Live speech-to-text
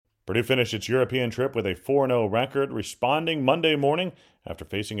Purdue finished its European trip with a 4-0 record, responding Monday morning after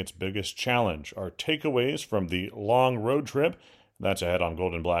facing its biggest challenge. Our takeaways from the long road trip, that's ahead on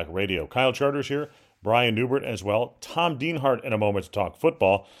Golden Black Radio. Kyle Charters here, Brian Newbert as well, Tom Dienhart in a moment to talk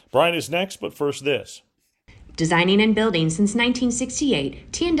football. Brian is next, but first this. Designing and building since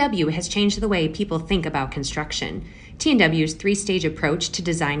 1968, T&W has changed the way people think about construction. T&W's three-stage approach to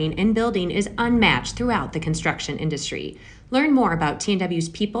designing and building is unmatched throughout the construction industry. Learn more about T&W's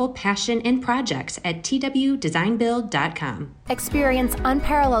people, passion, and projects at twdesignbuild.com. Experience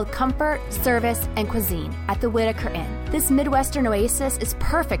unparalleled comfort, service, and cuisine at the Whitaker Inn. This Midwestern oasis is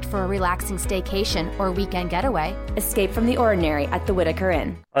perfect for a relaxing staycation or weekend getaway. Escape from the ordinary at the Whitaker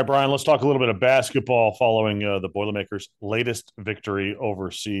Inn. All right, Brian, let's talk a little bit of basketball following the Boilermakers' latest victory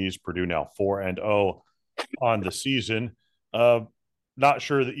overseas. Purdue now 4-0 on the season. Not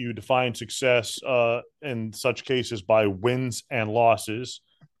sure that you define success in such cases by wins and losses.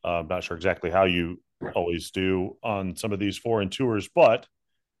 Not sure exactly how you always do on some of these foreign tours, but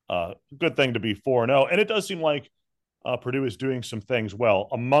good thing to be 4-0. And it does seem like Purdue is doing some things well.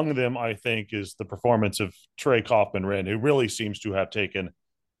 Among them, I think, is the performance of Trey Kaufman-Renn, who really seems to have taken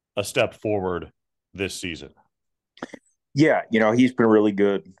a step forward this season. Yeah, he's been really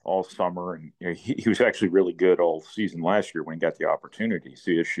good all summer, and he was actually really good all season last year when he got the opportunities.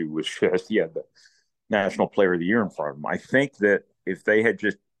 The issue was just he had the National Player of the Year in front of him. I think that if you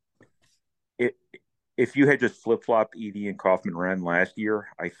had just flip-flopped Edey and Kaufman-Renn last year,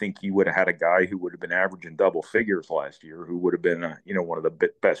 I think you would have had a guy who would have been averaging double figures last year, who would have been one of the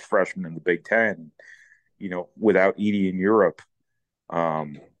best freshmen in the Big Ten. Without Edey in Europe,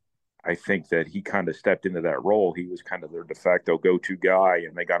 I think that he kind of stepped into that role. He was kind of their de facto go-to guy,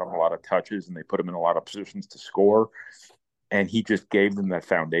 and they got him a lot of touches, and they put him in a lot of positions to score. And he just gave them that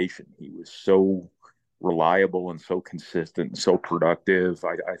foundation. He was so reliable and so consistent and so productive.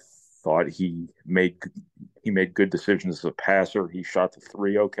 I thought he made good decisions as a passer. He shot the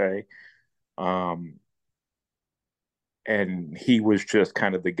three okay. And he was just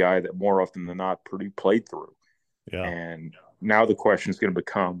kind of the guy that more often than not Purdue played through. Yeah. And now the question is going to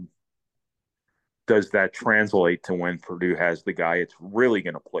become, does that translate to when Purdue has the guy it's really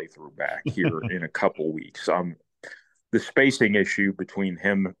going to play through back here in a couple weeks? The spacing issue between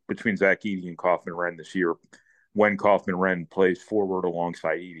Zach Edey and Kaufman-Renn this year, when Kaufman-Renn plays forward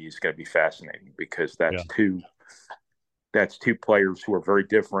alongside Edey, is going to be fascinating because that's two players who are very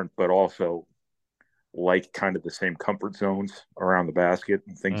different, but also like kind of the same comfort zones around the basket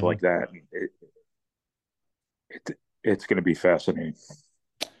and things like that. It's going to be fascinating.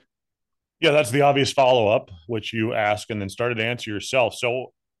 Yeah, that's the obvious follow-up, which you ask and then started to answer yourself.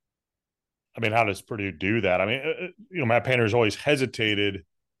 So, how does Purdue do that? Matt Painter's always hesitated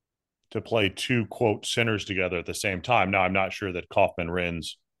to play two, quote, centers together at the same time. Now, I'm not sure that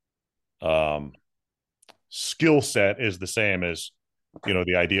Kaufman-Renn's skill set is the same as,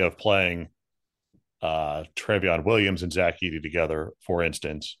 the idea of playing Trevion Williams and Zach Edey together, for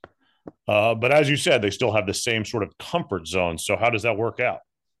instance. But as you said, they still have the same sort of comfort zone. So how does that work out?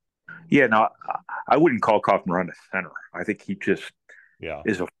 Yeah, no, I wouldn't call Kaufman-Renn a center. I think he just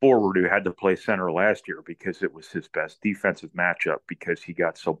is a forward who had to play center last year because it was his best defensive matchup because he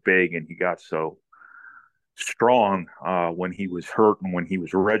got so big and he got so strong when he was hurt and when he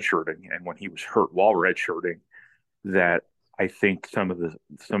was redshirting and when he was hurt while redshirting that I think some of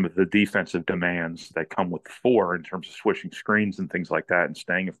the defensive demands that come with the four in terms of switching screens and things like that and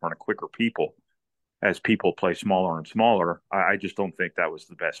staying in front of quicker people as people play smaller and smaller, I just don't think that was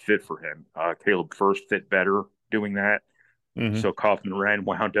the best fit for him. Caleb First fit better doing that. So Kaufman-Renn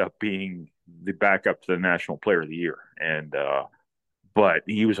wound up being the backup to the National Player of the Year. But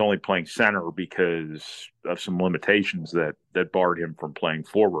he was only playing center because of some limitations that barred him from playing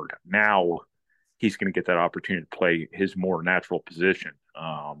forward. Now he's going to get that opportunity to play his more natural position.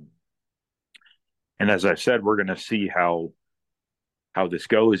 And as I said, we're going to see how this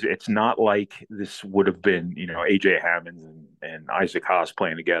goes. It's not like this would have been, A.J. Hammond and Isaac Haas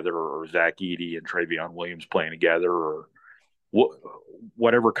playing together or Zach Edey and Trevion Williams playing together or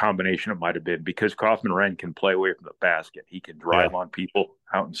whatever combination it might have been because Kaufman-Renn can play away from the basket. He can drive on people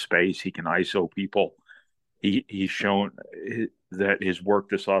out in space. He can ISO people. He's shown that his work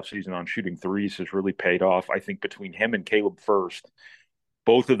this offseason on shooting threes has really paid off. I think between him and Caleb First,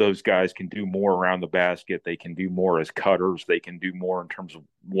 both of those guys can do more around the basket. They can do more as cutters. They can do more in terms of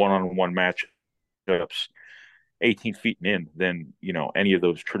one-on-one matchups, 18 feet and in than, any of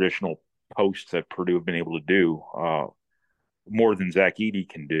those traditional posts that Purdue have been able to do, more than Zach Edey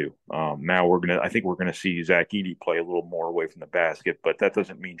can do. Now I think we're going to see Zach Edey play a little more away from the basket, but that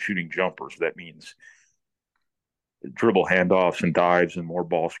doesn't mean shooting jumpers. That means dribble handoffs and dives and more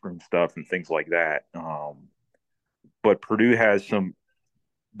ball screen stuff and things like that. But Purdue has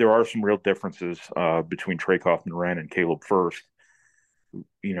there are some real differences between Trey Kaufman-Renn and Caleb First,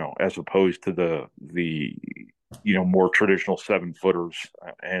 as opposed to the more traditional 7-footers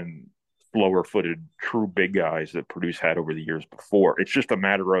and slower footed true big guys that Purdue's had over the years before. It's just a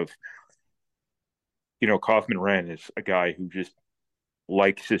matter of, Kaufman-Renn is a guy who just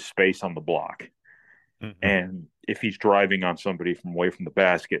likes his space on the block. Mm-hmm. And if he's driving on somebody from away from the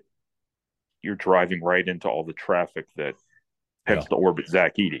basket, you're driving right into all the traffic that tends to orbit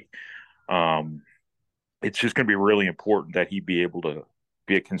Zach Edey. It's just going to be really important that he be able to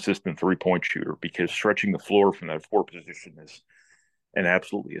be a consistent three-point shooter, because stretching the floor from that 4 position is an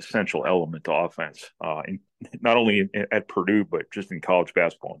absolutely essential element to offense, not only at Purdue, but just in college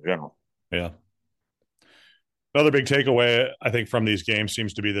basketball in general. Yeah. Another big takeaway, I think, from these games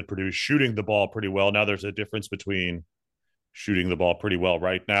seems to be that Purdue's shooting the ball pretty well. Now there's a difference between shooting the ball pretty well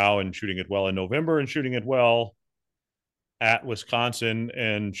right now and shooting it well in November and shooting it well at Wisconsin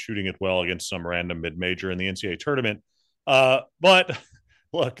and shooting it well against some random mid-major in the NCAA tournament. But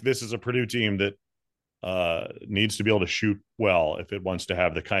look, this is a Purdue team that needs to be able to shoot well if it wants to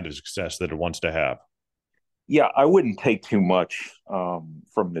have the kind of success that it wants to have. Yeah, I wouldn't take too much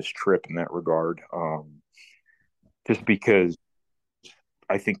from this trip in that regard. Just because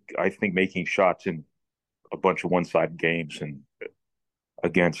I think making shots in a bunch of one-sided games and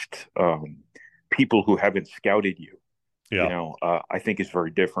against people who haven't scouted you, I think is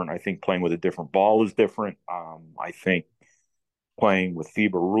very different. I think playing with a different ball is different. I think playing with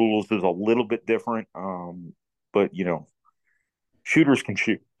FIBA rules is a little bit different. But shooters can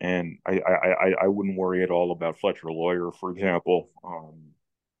shoot, and I wouldn't worry at all about Fletcher Loyer, for example.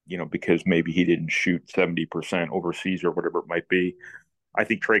 Because maybe he didn't shoot 70% overseas or whatever it might be. I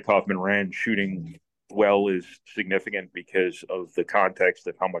think Trey Kaufman-Renn shooting well is significant because of the context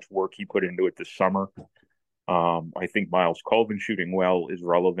of how much work he put into it this summer. I think Miles Colvin shooting well is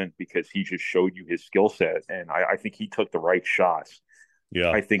relevant because he just showed you his skill set, and I think he took the right shots.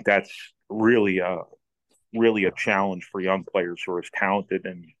 Yeah, I think that's really a challenge for young players who are as talented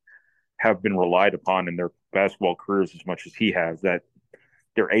and have been relied upon in their basketball careers as much as he has, that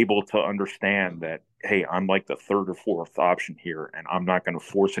they're able to understand that, hey, I'm like the third or fourth option here, and I'm not going to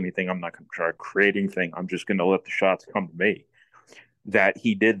force anything. I'm not going to try to create anything. I'm just going to let the shots come to me. That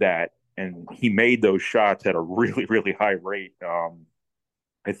he did that, and he made those shots at a really, really high rate,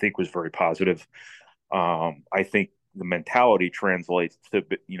 I think was very positive. I think the mentality translates to,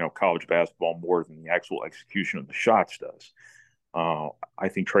 college basketball more than the actual execution of the shots does. I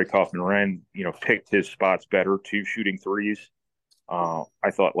think Trey Kaufman-Renn, picked his spots better to shooting threes.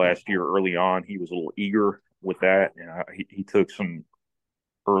 I thought last year early on he was a little eager with that. He took some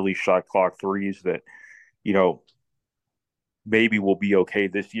early shot clock threes that, maybe will be okay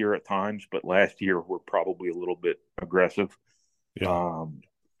this year at times, but last year were probably a little bit aggressive. Yeah.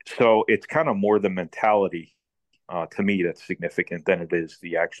 So it's kind of more the mentality to me that's significant than it is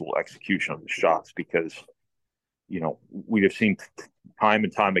the actual execution of the shots, because, we have seen time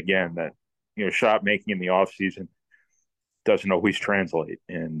and time again that, shot making in the offseason doesn't always translate.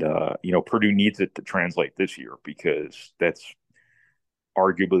 And, Purdue needs it to translate this year, because that's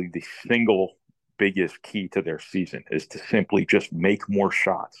arguably the single biggest key to their season, is to simply just make more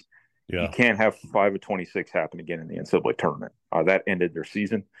shots. Yeah. You can't have 5 of 26 happen again in the NCAA tournament. That ended their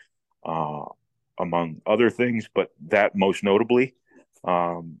season, among other things, but that most notably,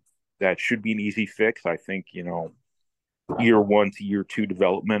 that should be an easy fix. I think, year 1 to year 2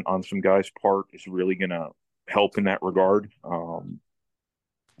 development on some guys' part is really going to help in that regard.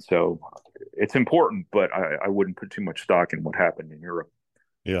 So it's important, but I wouldn't put too much stock in what happened in Europe.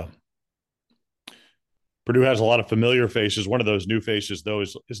 Yeah. Purdue has a lot of familiar faces. One of those new faces, though,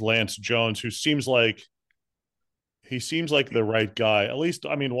 is Lance Jones, who seems like the right guy. At least,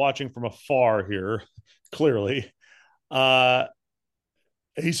 watching from afar here, clearly,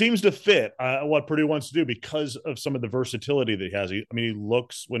 he seems to fit what Purdue wants to do because of some of the versatility that he has. He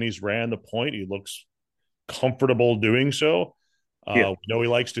looks, when he's ran the point, he looks comfortable doing so. We know he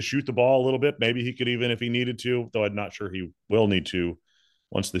likes to shoot the ball a little bit. Maybe he could even, if he needed to, though I'm not sure he will need to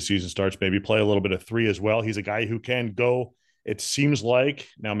once the season starts, maybe play a little bit of three as well. He's a guy who can go, it seems like,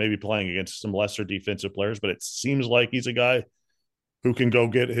 now maybe playing against some lesser defensive players, but it seems like he's a guy who can go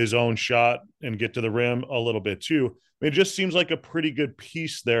get his own shot and get to the rim a little bit too. It just seems like a pretty good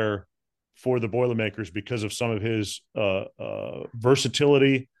piece there for the Boilermakers because of some of his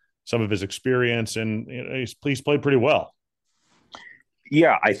versatility, some of his experience, and he's played pretty well.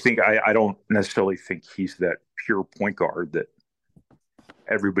 Yeah, I think I don't necessarily think he's that pure point guard that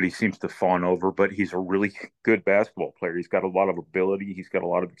everybody seems to fawn over, but he's a really good basketball player. He's got a lot of ability. He's got a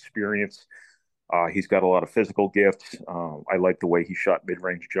lot of experience. He's got a lot of physical gifts. I like the way he shot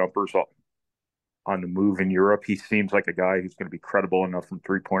mid-range jumpers on the move in Europe. He seems like a guy who's going to be credible enough from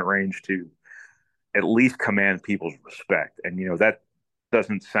three-point range to at least command people's respect. And, that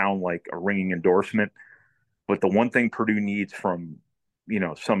doesn't sound like a ringing endorsement, but the one thing Purdue needs from,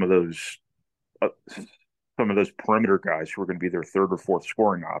 some of those perimeter guys who are going to be their third or fourth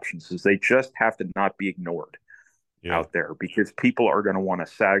scoring options is they just have to not be ignored out there, because people are going to want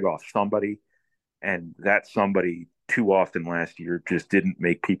to sag off somebody. And that somebody too often last year just didn't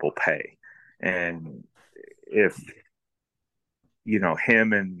make people pay. And if,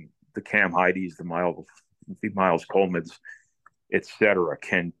 him and the Cam Heidi's, the Miles Coleman's, et cetera,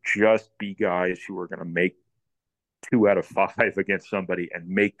 can just be guys who are going to make 2 out of 5 against somebody and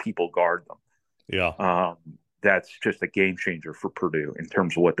make people guard them. Yeah. That's just a game changer for Purdue in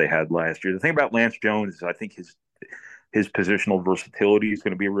terms of what they had last year. The thing about Lance Jones is I think his positional versatility is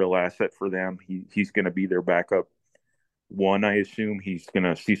going to be a real asset for them. He's going to be their backup 1, I assume. He's going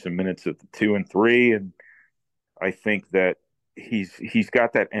to see some minutes at the 2 and 3, and I think that he's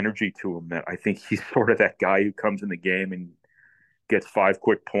got that energy to him that I think he's sort of that guy who comes in the game and gets 5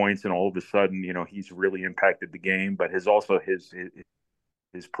 quick points, and all of a sudden, he's really impacted the game. But his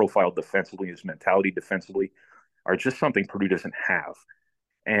profile defensively, his mentality defensively, are just something Purdue doesn't have.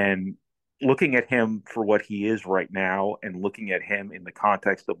 And looking at him for what he is right now and looking at him in the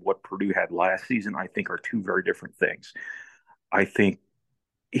context of what Purdue had last season, I think are 2 very different things. I think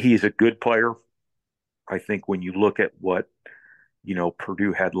he's a good player. I think when you look at what,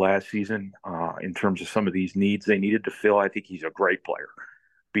 Purdue had last season in terms of some of these needs they needed to fill, I think he's a great player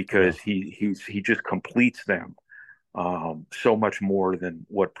because he just completes them so much more than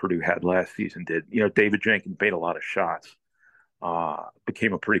what Purdue had last season did. David Jenkins made a lot of shots.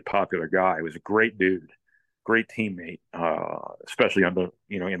 Became a pretty popular guy. He was a great dude, great teammate, especially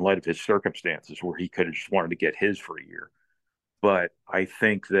in light of his circumstances where he could have just wanted to get his for a year. But I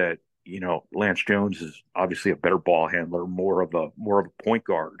think that, Lance Jones is obviously a better ball handler, more of a point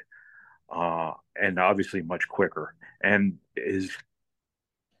guard, and obviously much quicker, and is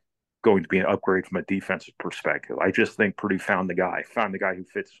going to be an upgrade from a defensive perspective. I just think Purdue found the guy who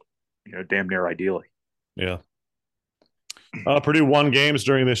fits, damn near ideally. Yeah. Purdue won games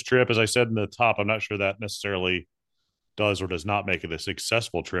during this trip. As I said in the top, I'm not sure that necessarily does or does not make it a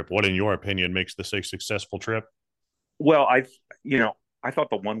successful trip. What, in your opinion, makes this a successful trip? Well, I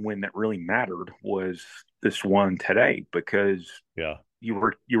thought the one win that really mattered was this one today, because you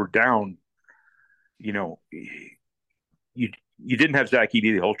were down, you didn't have Zach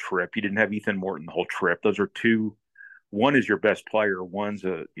Edey the whole trip. You didn't have Ethan Morton the whole trip. Those are 2. One is your best player. One's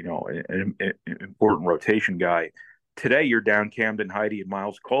an important rotation guy. Today, you're down Camden Heidi and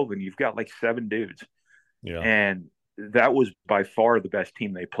Miles Colvin. You've got like 7 dudes. Yeah. And that was by far the best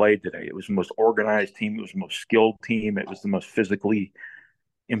team they played today. It was the most organized team. It was the most skilled team. It was the most physically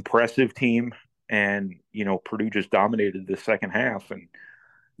impressive team. And, Purdue just dominated the second half, and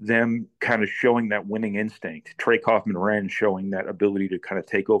them kind of showing that winning instinct. Trey Kaufman-Wren showing that ability to kind of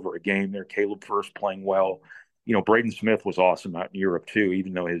take over a game there. Caleb Furst playing well. Braden Smith was awesome out in Europe too,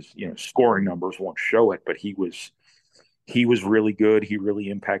 even though his, scoring numbers won't show it, but he was really good. He really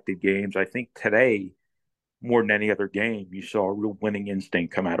impacted games. I think today, more than any other game, you saw a real winning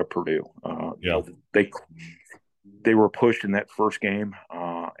instinct come out of Purdue. They were pushed in that first game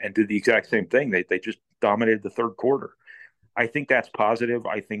and did the exact same thing. They just dominated the third quarter. I think that's positive.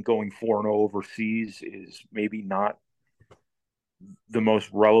 I think going 4-0 overseas is maybe not the most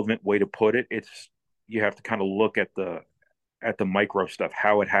relevant way to put it. You have to kind of look at the micro stuff,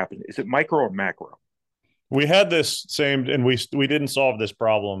 how it happened. Is it micro or macro? We had this same, and we didn't solve this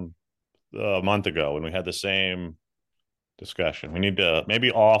problem a month ago, and we had the same discussion. We need to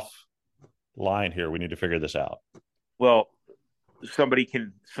maybe offline here. We need to figure this out. Well, somebody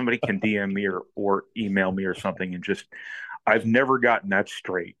can DM me or email me or something, and just, I've never gotten that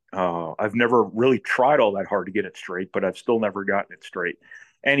straight. I've never really tried all that hard to get it straight, but I've still never gotten it straight.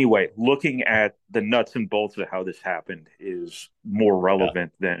 Anyway, looking at the nuts and bolts of how this happened is more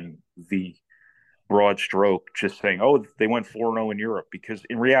relevant than the broad stroke, just saying, oh, they went 4-0 in Europe, because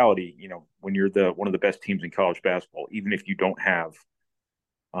in reality, when you're one of the best teams in college basketball, even if you don't have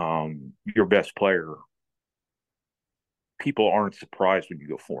your best player, people aren't surprised when you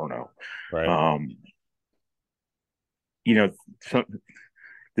go 4-0. Right.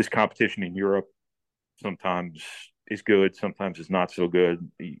 This competition in Europe sometimes is good, sometimes is not so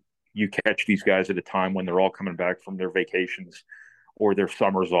good. You catch these guys at a time when they're all coming back from their vacations or their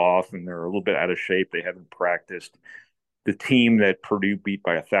summers off, and they're a little bit out of shape. They haven't practiced. the team that Purdue beat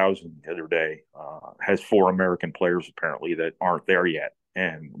by 1,000 the other day has 4 American players apparently that aren't there yet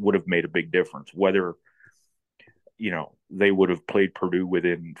and would have made a big difference. Whether they would have played Purdue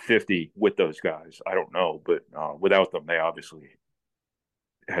within 50 with those guys, I don't know, but without them, they obviously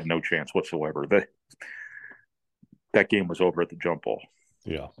had no chance whatsoever. That game was over at the jump ball.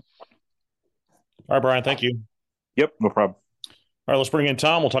 Yeah. All right, Brian, thank you. Yep, no problem. All right, let's bring in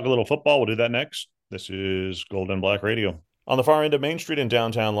Tom. We'll talk a little football. We'll do that next. This is Gold and Black Radio. On the far end of Main Street in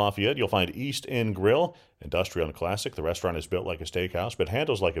downtown Lafayette, you'll find East End Grill, industrial and classic. The restaurant is built like a steakhouse, but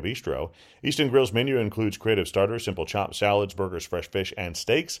handles like a bistro. East End Grill's menu includes creative starters, simple chopped salads, burgers, fresh fish, and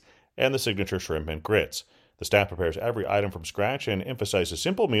steaks, and the signature shrimp and grits. The staff prepares every item from scratch and emphasizes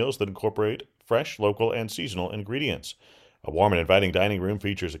simple meals that incorporate fresh, local, and seasonal ingredients. A warm and inviting dining room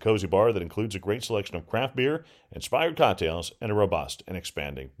features a cozy bar that includes a great selection of craft beer, inspired cocktails, and a robust and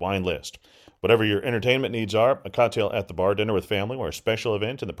expanding wine list. Whatever your entertainment needs are, a cocktail at the bar, dinner with family, or a special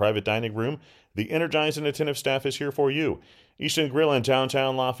event in the private dining room, the energized and attentive staff is here for you. East End Grill in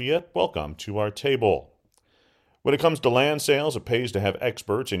downtown Lafayette, welcome to our table. When it comes to land sales, it pays to have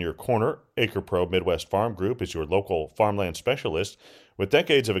experts in your corner. Acre Pro Midwest Farm Group is your local farmland specialist. With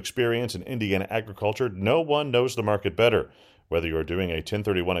decades of experience in Indiana agriculture, no one knows the market better. Whether you're doing a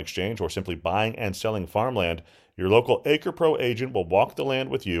 1031 exchange or simply buying and selling farmland, your local Acre Pro agent will walk the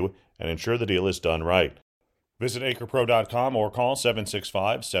land with you and ensure the deal is done right. Visit acrepro.com or call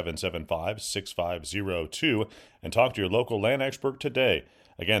 765-775-6502 and talk to your local land expert today.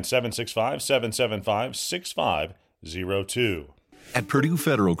 Again, 765-775-6502. At Purdue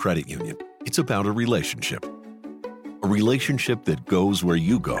Federal Credit Union, it's about a relationship. A relationship that goes where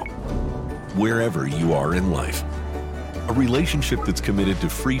you go, wherever you are in life. A relationship that's committed to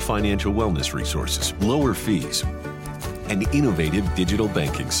free financial wellness resources, lower fees, and innovative digital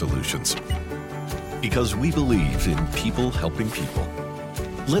banking solutions. Because we believe in people helping people.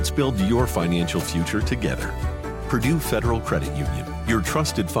 Let's build your financial future together. Purdue Federal Credit Union, your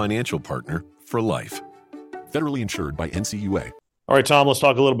trusted financial partner for life. Federally insured by NCUA. All right, Tom, let's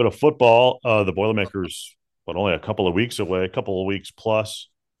talk a little bit of football. The Boilermakers, only a couple of weeks away, a couple of weeks plus,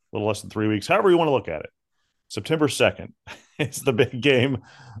 a little less than 3 weeks, however you want to look at it. September 2nd is the big game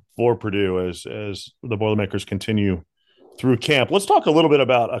for Purdue as the Boilermakers continue through camp. Let's talk a little bit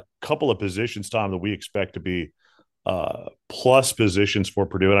about a couple of positions, Tom, that we expect to be plus positions for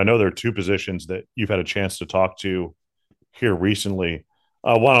Purdue. And I know there are 2 positions that you've had a chance to talk to here recently,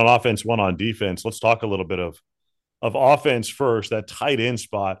 one on offense, one on defense. Let's talk a little bit of offense first, that tight end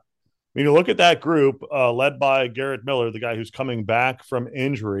spot. I mean, you look at that group led by Garrett Miller, the guy who's coming back from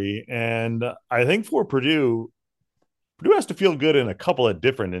injury. And I think for Purdue has to feel good in a couple of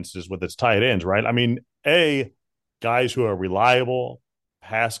different instances with its tight ends, right? I mean, guys who are reliable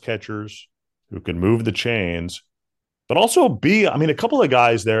pass catchers who can move the chains, but also a couple of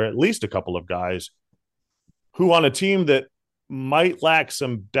guys there, at least a couple of guys who on a team that might lack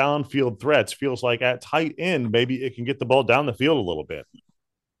some downfield threats feels like at tight end, maybe it can get the ball down the field a little bit.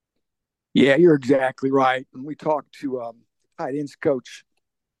 Yeah, you're exactly right. And we talked to tight ends coach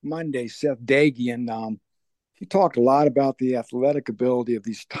Monday, Seth Dagey, and he talked a lot about the athletic ability of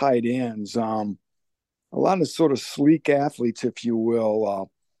these tight ends. A lot of sort of sleek athletes, if you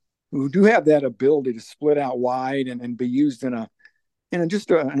will, who do have that ability to split out wide and be used in a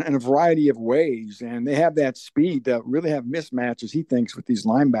variety of ways. And they have that speed to really have mismatches, he thinks, with these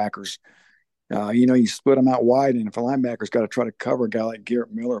linebackers. You split them out wide, and if a linebacker's got to try to cover a guy like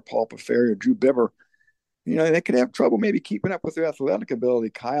Garrett Miller, Paul Paferi, or Drew Bibber, they could have trouble maybe keeping up with their athletic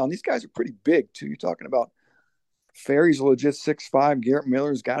ability, Kyle. And these guys are pretty big, too. You're talking about Ferry's a legit 6'5". Garrett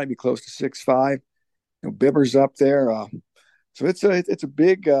Miller's got to be close to 6'5". Bibber's up there. So it's a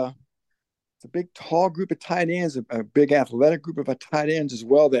big tall group of tight ends, a big athletic group of tight ends as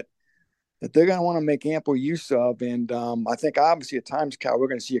well that they're going to want to make ample use of. And I think obviously at times, Kyle, we're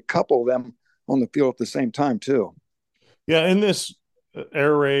going to see a couple of them on the field at the same time too. Yeah, in this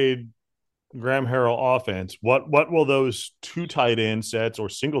air raid Graham Harrell offense, what will those 2 tight end sets or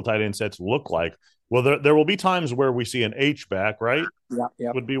single tight end sets look like? Well, there will be times where we see an H back, right?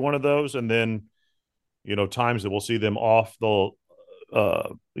 Yeah. Would be one of those, and then times that we'll see them off the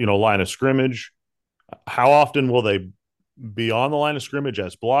line of scrimmage. How often will they be on the line of scrimmage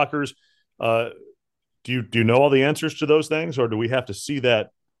as blockers? Do you know all the answers to those things, or do we have to see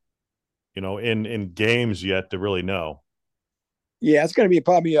that in games yet to really know? Yeah, it's going to be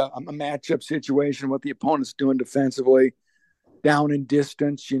probably a matchup situation, what the opponent's doing defensively, down in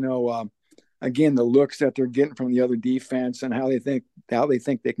distance. Again, the looks that they're getting from the other defense and how they think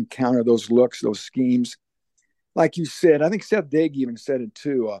they can counter those looks, those schemes. Like you said, I think Seth Dagey even said it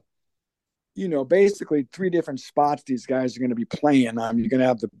too. basically three different spots these guys are going to be playing. You're going to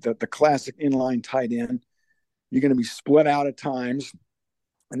have the classic inline tight end. You're going to be split out at times.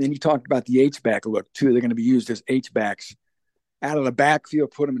 And then you talked about the H-back look, too. They're going to be used as H-backs out of the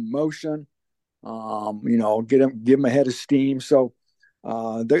backfield, put them in motion, give them a head of steam. So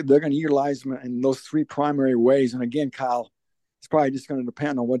they're going to utilize them in those three primary ways. And again, Kyle, it's probably just going to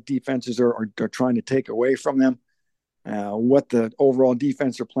depend on what defenses are trying to take away from them, what the overall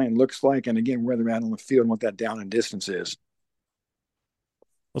defense they're playing looks like, and again, where they're at on the field and what that down and distance is.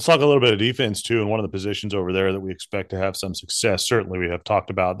 Let's talk a little bit of defense, too, and one of the positions over there that we expect to have some success. Certainly, we have talked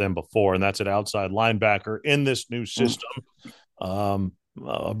about them before, and that's an outside linebacker in this new system.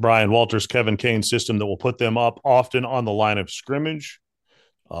 Brian Walters, Kevin Kane's system that will put them up often on the line of scrimmage,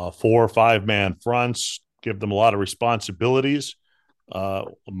 4 or 5 man fronts, give them a lot of responsibilities,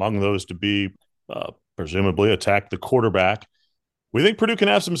 among those to be presumably attack the quarterback. We think Purdue can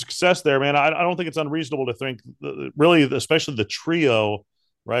have some success there, man. I don't think it's unreasonable to think, really, especially the trio,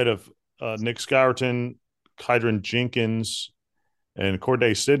 right, of Nick Scourton, Kydron Jenkins, and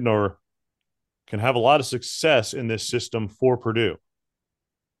Corday Sidnor can have a lot of success in this system for Purdue.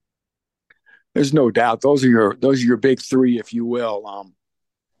 There's no doubt. Those are your big three, if you will.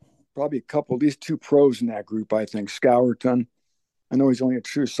 Probably a couple, at least 2 pros in that group, I think. Scourton, I know he's only a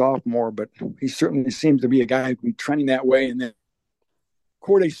true sophomore, but he certainly seems to be a guy who can be trending that way. And then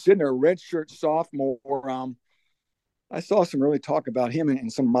Corday Sidnor, redshirt sophomore. I saw some early talk about him in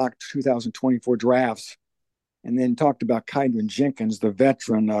some mock 2024 drafts, and then talked about Kydron Jenkins, the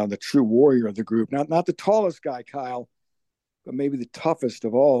veteran, the true warrior of the group. Not the tallest guy, Kyle, but maybe the toughest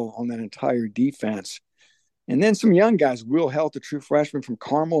of all on that entire defense. And then some young guys. Will Helt, a true freshman from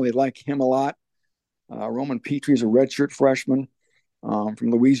Carmel. They like him a lot. Roman Petrie is a redshirt freshman from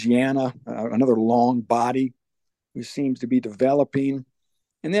Louisiana, another long body who seems to be developing.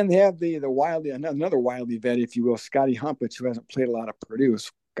 And then they have another wildly vet, if you will, Scotty Humpich, who hasn't played a lot of Purdue.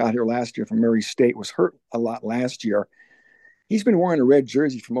 Got here last year from Murray State, was hurt a lot last year. He's been wearing a red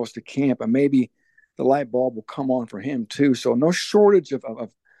jersey for most of camp, and maybe the light bulb will come on for him too. So no shortage of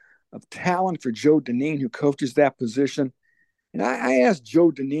talent for Joe Dineen, who coaches that position. And I asked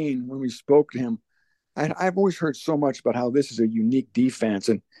Joe Dineen when we spoke to him, I've always heard so much about how this is a unique defense.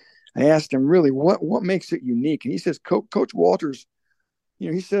 And I asked him, really, what makes it unique? And he says, Coach Walters,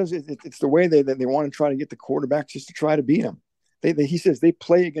 he says it's the way they want to try to get the quarterbacks just to try to beat them. He says they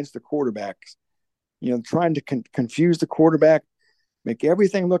play against the quarterbacks, trying to confuse the quarterback, make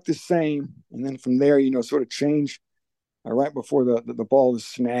everything look the same, and then from there, sort of change right before the ball is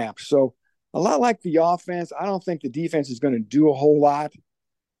snapped. So a lot like the offense, I don't think the defense is going to do a whole lot.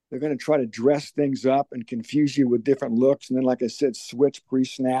 They're going to try to dress things up and confuse you with different looks, and then, like I said, switch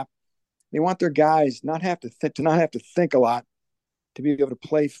pre-snap. They want their guys not have to think a lot, to be able to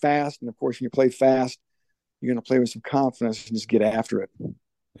play fast. And of course, when you play fast, you're going to play with some confidence and just get after it.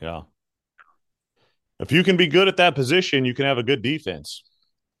 Yeah. If you can be good at that position, you can have a good defense.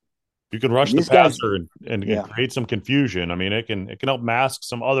 You can rush the passer and create some confusion. I mean, it can help mask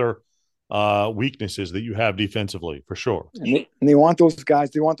some other weaknesses that you have defensively, for sure. And they want those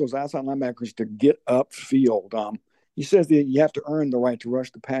guys, they want those outside linebackers to get upfield. He says that you have to earn the right to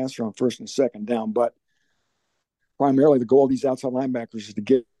rush the passer on first and second down, but primarily the goal of these outside linebackers is to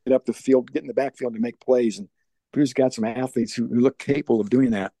get up the field, get in the backfield to make plays. And Purdue's got some athletes who look capable of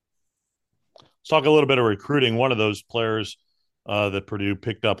doing that. Let's talk a little bit of recruiting. One of those players that Purdue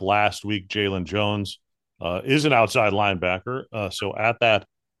picked up last week, Jalen Jones, is an outside linebacker. So at that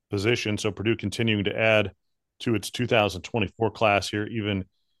position, so Purdue continuing to add to its 2024 class here, even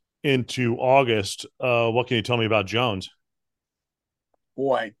into August. What can you tell me about Jones?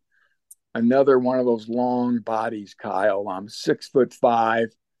 Boy, another one of those long bodies, Kyle. 6'5",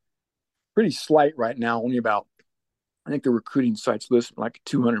 pretty slight right now, only about, I think the recruiting site's listed like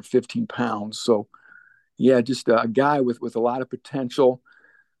 215 pounds. So, yeah, just a guy with a lot of potential.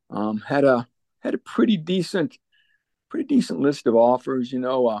 Had a pretty decent list of offers.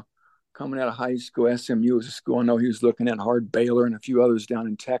 Coming out of high school, SMU was a school I know he was looking at, hard Baylor and a few others down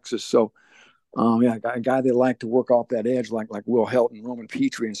in Texas. So, a guy they like to work off that edge, like Will Helt and Roman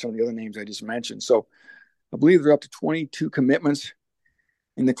Petrie and some of the other names I just mentioned. So, I believe they're up to 22 commitments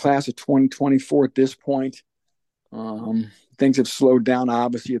in the class of 2024 at this point. Things have slowed down,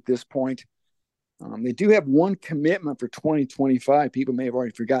 obviously, at this point. They do have one commitment for 2025. People may have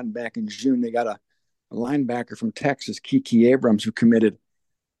already forgotten back in June. They got a linebacker from Texas, Kiki Abrams, who committed.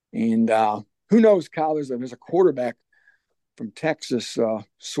 And who knows, Kyle, there's a quarterback from Texas,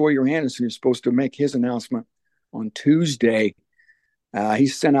 Sawyer Anderson, who's supposed to make his announcement on Tuesday. He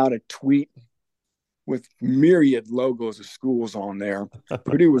sent out a tweet with myriad logos of schools on there.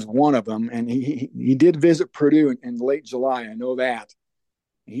 Purdue was one of them, and he did visit Purdue in late July. I know that.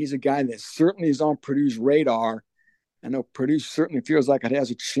 He's a guy that certainly is on Purdue's radar. I know Purdue certainly feels like it has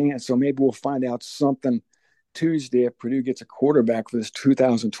a chance, so maybe we'll find out something Tuesday if Purdue gets a quarterback for this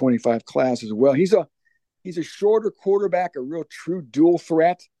 2025 class as well. He's a shorter quarterback, a real true dual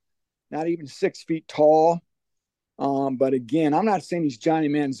threat, not even 6 feet tall. But again, I'm not saying he's Johnny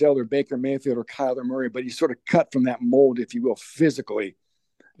Manziel or Baker Mayfield or Kyler Murray, but he's sort of cut from that mold, if you will, physically.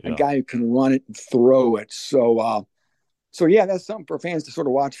 A guy who can run it and throw it. So yeah, that's something for fans to sort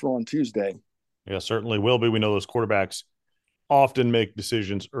of watch for on Tuesday. Yeah, certainly will be. We know those quarterbacks often make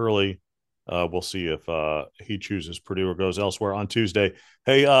decisions early. We'll see if he chooses Purdue or goes elsewhere on Tuesday.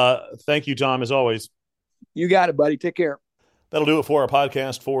 Hey, thank you, Tom, as always. You got it, buddy. Take care. That'll do it for our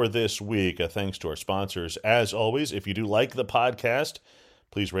podcast for this week. Thanks to our sponsors. As always, if you do like the podcast,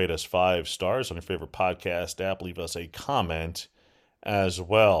 please rate us 5 stars on your favorite podcast app. Leave us a comment as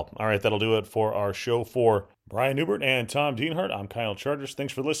well. All right, that'll do it for our show. For Brian Newbert and Tom Dienhart, I'm Kyle Charters.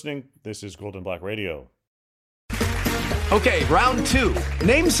 Thanks for listening. This is Golden Black Radio. Okay, round 2.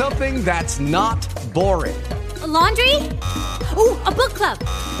 Name something that's not boring. A laundry? Ooh, a book club.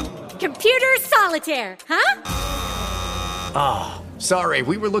 Computer solitaire, huh? Ah, oh, sorry,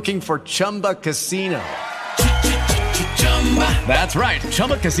 we were looking for Chumba Casino. That's right,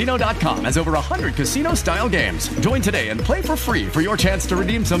 ChumbaCasino.com has over 100 casino-style games. Join today and play for free for your chance to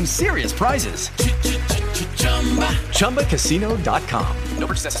redeem some serious prizes. ChumbaCasino.com. No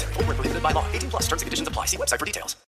purchase necessary. Void where prohibited by law. 18+ terms and conditions apply. See website for details.